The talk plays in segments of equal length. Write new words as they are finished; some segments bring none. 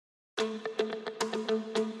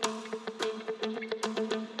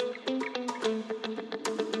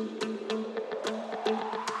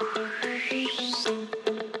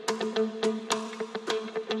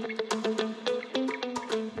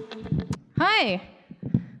Hi.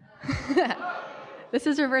 This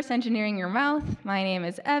is Reverse Engineering Your Mouth. My name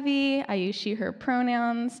is Evy. I use she, her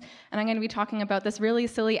pronouns. And I'm going to be talking about this really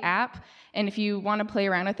silly app. And if you want to play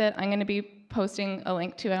around with it, I'm going to be posting a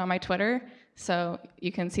link to it on my Twitter, so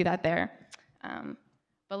you can see that there.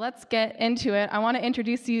 But let's get into it. I want to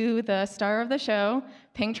introduce you the star of the show,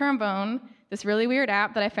 Pink Trombone, this really weird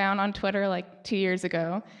app that I found on Twitter like 2 years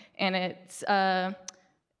ago. And it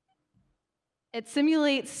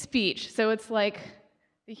simulates speech. So it's like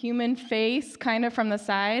the human face kind of from the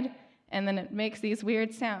side, and then it makes these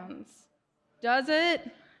weird sounds. Does it?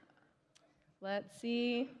 Let's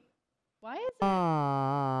see. Why is it?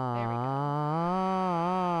 There we go.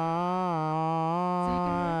 So you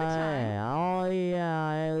can move the tongue. Oh,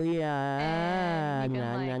 yeah. And you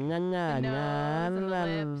can, like, the nose and the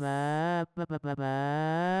lips. And the throat.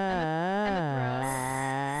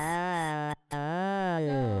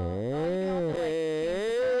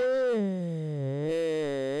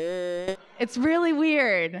 It's really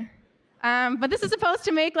weird. But this is supposed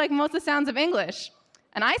to make like most of the sounds of English.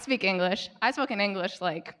 And I speak English. I've spoken English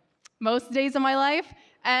like most days of my life,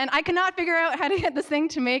 and I cannot figure out how to get this thing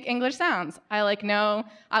to make English sounds. I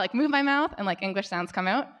move my mouth and like English sounds come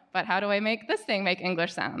out, but how do I make this thing make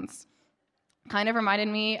English sounds? Kind of reminded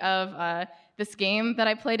me of this game that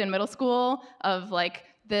I played in middle school of like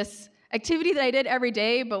this activity that I did every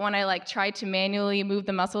day, but when I like tried to manually move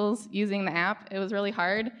the muscles using the app, it was really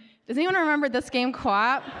hard. Does anyone remember this game,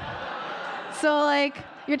 Co-op? So like,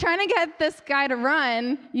 you're trying to get this guy to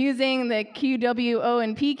run using the Q, W, O,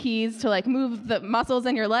 and P keys to like move the muscles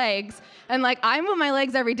in your legs. And like, I move my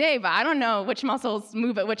legs every day, but I don't know which muscles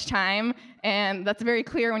move at which time. And that's very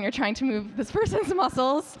clear when you're trying to move this person's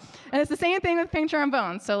muscles. And it's the same thing with Pink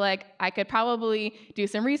Trombone. So like, I could probably do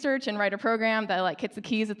some research and write a program that like hits the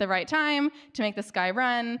keys at the right time to make this guy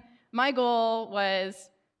run. My goal was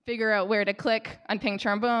figure out where to click on Pink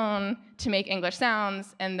Trombone to make English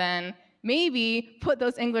sounds, and then maybe put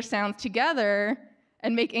those English sounds together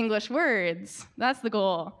and make English words. That's the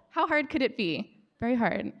goal. How hard could it be? Very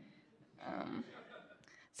hard.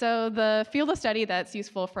 So the field of study that's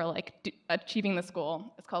useful for like achieving this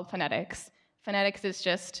goal is called phonetics. Phonetics is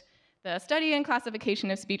just the study and classification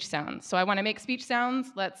of speech sounds. So I want to make speech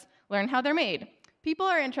sounds. Let's learn how they're made. People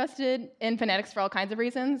are interested in phonetics for all kinds of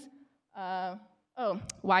reasons.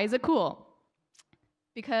 Why is it cool?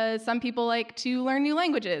 Because some people like to learn new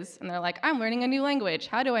languages, and they're like, I'm learning a new language.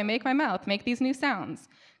 How do I make my mouth make these new sounds?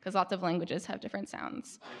 Because lots of languages have different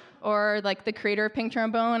sounds. Or like the creator of Pink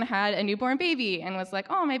Trombone had a newborn baby and was like,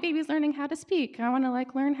 oh, my baby's learning how to speak. I want to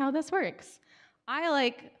like learn how this works. I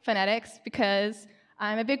like phonetics because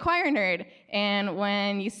I'm a big choir nerd, and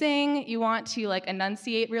when you sing, you want to like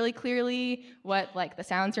enunciate really clearly what like the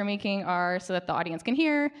sounds you're making are so that the audience can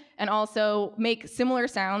hear, and also make similar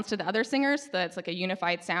sounds to the other singers so that it's like a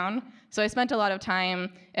unified sound. So I spent a lot of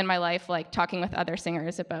time in my life like talking with other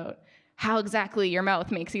singers about how exactly your mouth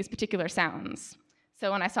makes these particular sounds.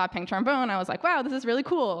 So when I saw Pink Trombone, I was like, wow, this is really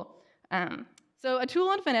cool. So a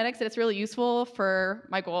tool in phonetics that's really useful for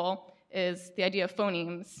my goal is the idea of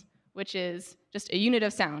phonemes, which is just a unit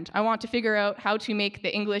of sound. I want to figure out how to make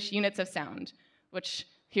the English units of sound, which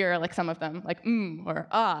here are like some of them, like or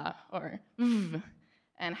ah, or v,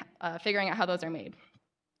 and figuring out how those are made.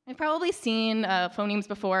 I've probably seen phonemes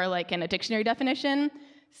before, like in a dictionary definition.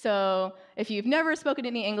 So if you've never spoken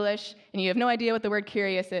any English and you have no idea what the word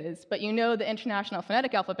curious is, but you know the International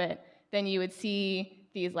Phonetic Alphabet, then you would see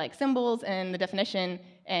these like symbols in the definition,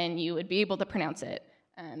 and you would be able to pronounce it.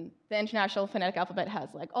 And the International Phonetic Alphabet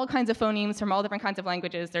has like all kinds of phonemes from all different kinds of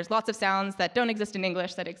languages. There's lots of sounds that don't exist in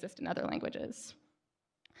English that exist in other languages.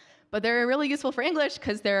 But they're really useful for English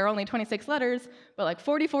because there are only 26 letters, but like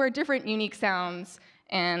 44 different unique sounds.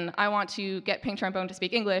 And I want to get Pink Trombone to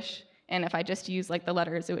speak English. And if I just use like the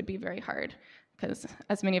letters, it would be very hard. Because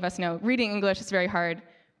as many of us know, reading English is very hard.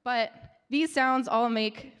 But these sounds all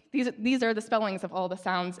make, these are the spellings of all the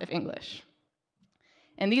sounds of English.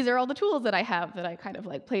 And these are all the tools that I have that I kind of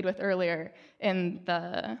like played with earlier in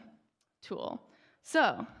the tool.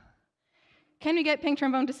 So, can we get Pink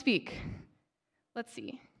Trombone to speak? Let's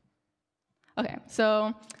see. Okay,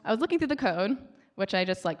 so I was looking through the code, which I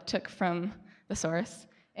just like took from the source,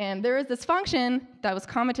 and there is this function that was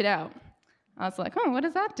commented out. I was like, oh, what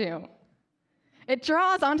does that do? It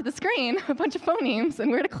draws onto the screen a bunch of phonemes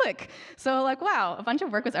and where to click. So like, wow, a bunch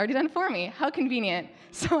of work was already done for me. How convenient.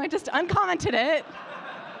 So I just uncommented it.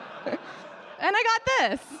 And I got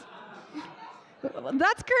this.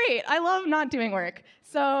 That's great. I love not doing work.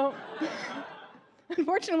 So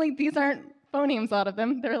unfortunately, these aren't phonemes, a lot of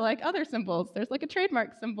them. They're like other symbols. There's like a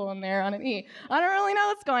trademark symbol in there on an E. I don't really know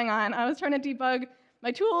what's going on. I was trying to debug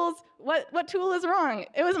my tools, what tool is wrong?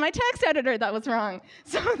 It was my text editor that was wrong.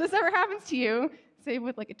 So if this ever happens to you, say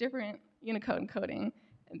with like a different Unicode encoding,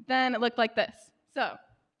 then it looked like this. So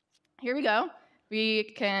here we go.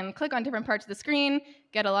 We can click on different parts of the screen,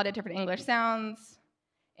 get a lot of different English sounds,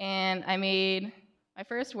 and I made my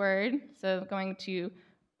first word. So going to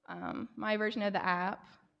my version of the app.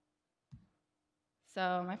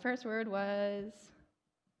 So my first word was,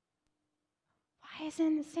 why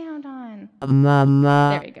isn't the sound on? Mama.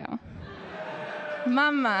 There we go.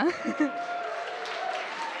 Mama.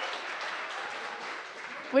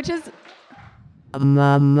 Which is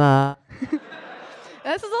mama.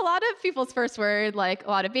 This is a lot of people's first word. Like, a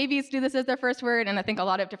lot of babies do this as their first word, and I think a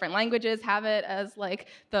lot of different languages have it as like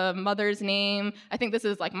the mother's name. I think this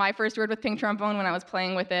is like my first word with Pink Trombone when I was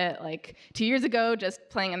playing with it like 2 years ago, just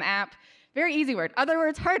playing in the app. Very easy word. Other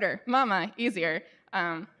words, harder. Mama, easier.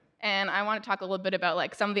 And I want to talk a little bit about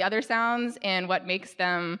like some of the other sounds and what makes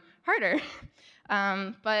them harder.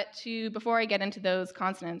 Before I get into those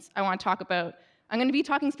consonants, I want to talk about, I'm going to be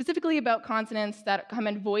talking specifically about consonants that come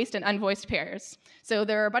in voiced and unvoiced pairs. So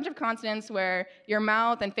there are a bunch of consonants where your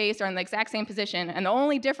mouth and face are in the exact same position, and the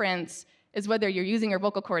only difference is whether you're using your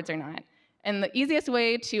vocal cords or not. And the easiest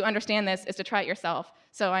way to understand this is to try it yourself.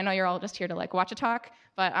 So I know you're all just here to like watch a talk,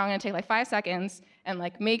 but I'm going to take like 5 seconds and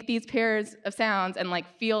like make these pairs of sounds and like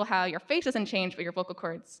feel how your face doesn't change, but your vocal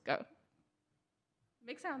cords go.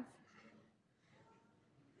 Make sounds.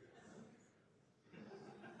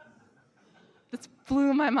 This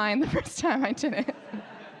blew my mind the first time I did it.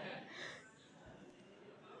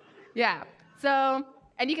 Yeah, so,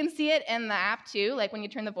 and you can see it in the app too, like when you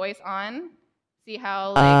turn the voice on, see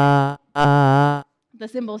how like the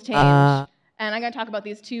symbols change. And I'm going to talk about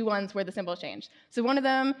these 2 ones where the symbols change. So one of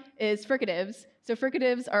them is fricatives. So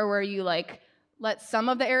fricatives are where you like let some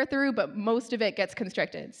of the air through, but most of it gets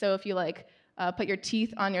constricted. So if you like put your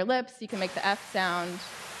teeth on your lips, you can make the F sound.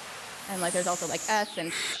 And like there's also like S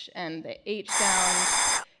and sh and the H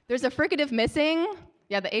sound. There's a fricative missing.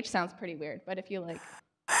 Yeah, the H sounds pretty weird, but if you like,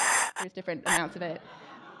 there's different amounts of it.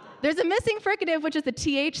 There's a missing fricative, which is the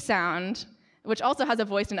TH sound, which also has a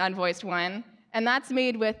voiced and unvoiced one. And that's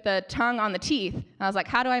made with the tongue on the teeth. And I was like,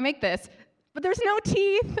 how do I make this? But there's no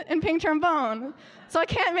teeth in Pink Trombone, so I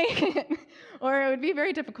can't make it, or it would be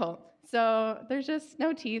very difficult. So there's just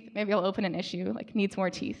no teeth. Maybe I'll open an issue, like needs more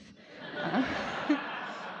teeth.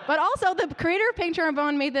 But also, the creator of Pink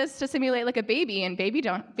Trombone made this to simulate like a baby, and babies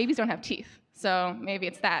don't have teeth. So maybe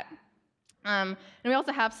it's that. And we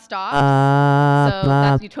also have stops. So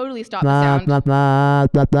that's you totally stop the sound.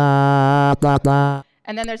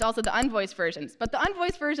 And then there's also the unvoiced versions. But the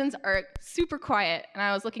unvoiced versions are super quiet, and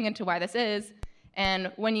I was looking into why this is.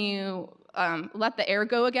 And when you let the air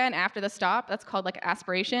go again after the stop, that's called like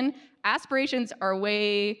aspiration. Aspirations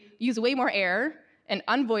use way more air and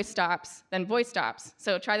unvoiced stops than voiced stops.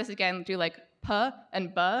 So try this again, do like p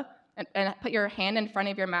and b, and put your hand in front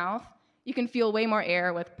of your mouth. You can feel way more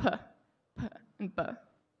air with p and b.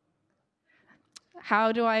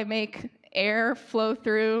 How do I make air flow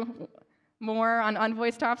through more on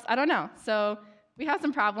unvoiced stops? I don't know. So we have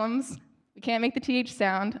some problems. We can't make the TH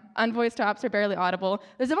sound. Unvoiced stops are barely audible.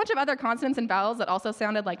 There's a bunch of other consonants and vowels that also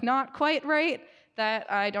sounded like not quite right that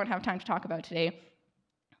I don't have time to talk about today.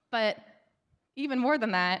 But even more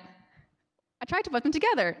than that, I tried to put them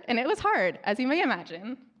together, and it was hard, as you may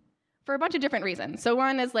imagine, for a bunch of different reasons. So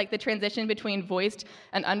one is like the transition between voiced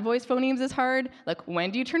and unvoiced phonemes is hard. Like, when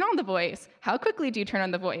do you turn on the voice? How quickly do you turn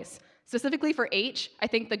on the voice? Specifically for H, I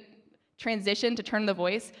think the transition to turn the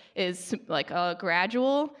voice is like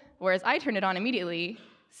gradual, whereas I turned it on immediately.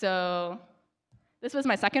 So this was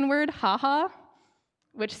my second word, haha,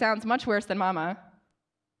 which sounds much worse than mama.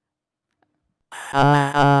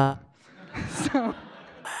 So,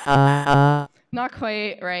 not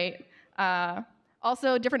quite right.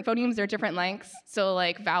 Also, different phonemes are different lengths. So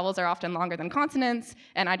like vowels are often longer than consonants,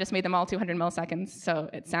 and I just made them all 200 milliseconds, so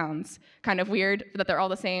it sounds kind of weird that they're all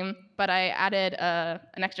the same. But I added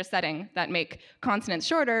an extra setting that make consonants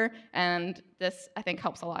shorter, and this, I think,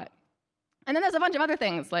 helps a lot. And then there's a bunch of other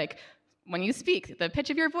things, like when you speak, the pitch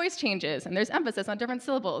of your voice changes, and there's emphasis on different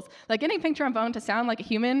syllables. Like getting Pink Trombone to sound like a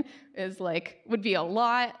human would be a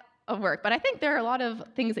lot of work, but I think there are a lot of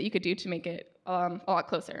things that you could do to make it a lot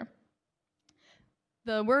closer.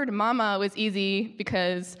 The word mama was easy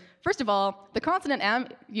because, first of all, the consonant M,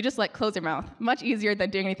 you just close your mouth. Much easier than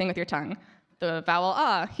doing anything with your tongue. The vowel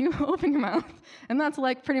ah, you open your mouth, and that's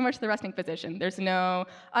pretty much the resting position. There's no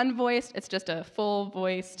unvoiced, it's just a full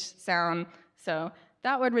voiced sound. So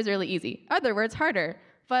that word was really easy. Other words harder,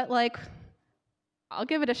 but I'll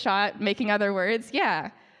give it a shot making other words.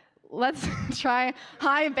 Yeah. Let's try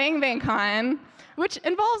hi bang bang con. which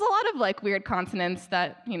involves a lot of like weird consonants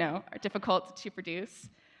that, are difficult to produce.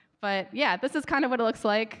 But yeah, this is kind of what it looks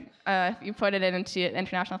like if you put it into the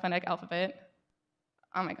International Phonetic Alphabet.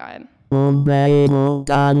 Oh my God.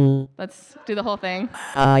 Let's do the whole thing.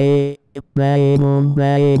 Yeah.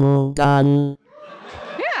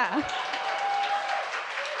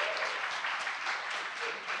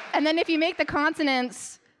 And then if you make the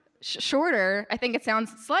consonants shorter, I think it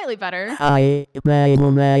sounds slightly better. It's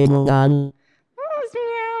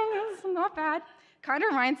not bad. Kind of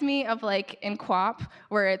reminds me of like in QWOP,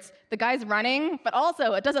 where it's the guy's running, but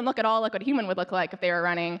also it doesn't look at all like what a human would look like if they were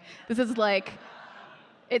running. This is like,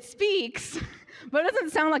 it speaks, but it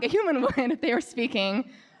doesn't sound like a human would if they were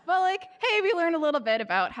speaking. But like, hey, we learned a little bit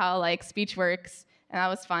about how like speech works, and that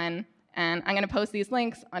was fun. And I'm gonna post these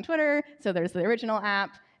links on Twitter. So there's the original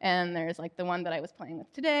app, and there's like the one that I was playing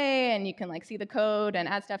with today, and you can like see the code and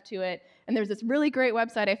add stuff to it. And there's this really great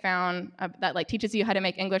website I found that like teaches you how to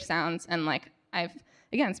make English sounds. And like I've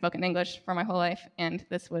again spoken English for my whole life, and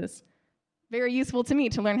this was very useful to me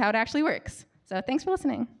to learn how it actually works. So thanks for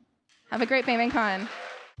listening. Have a great Payment Con.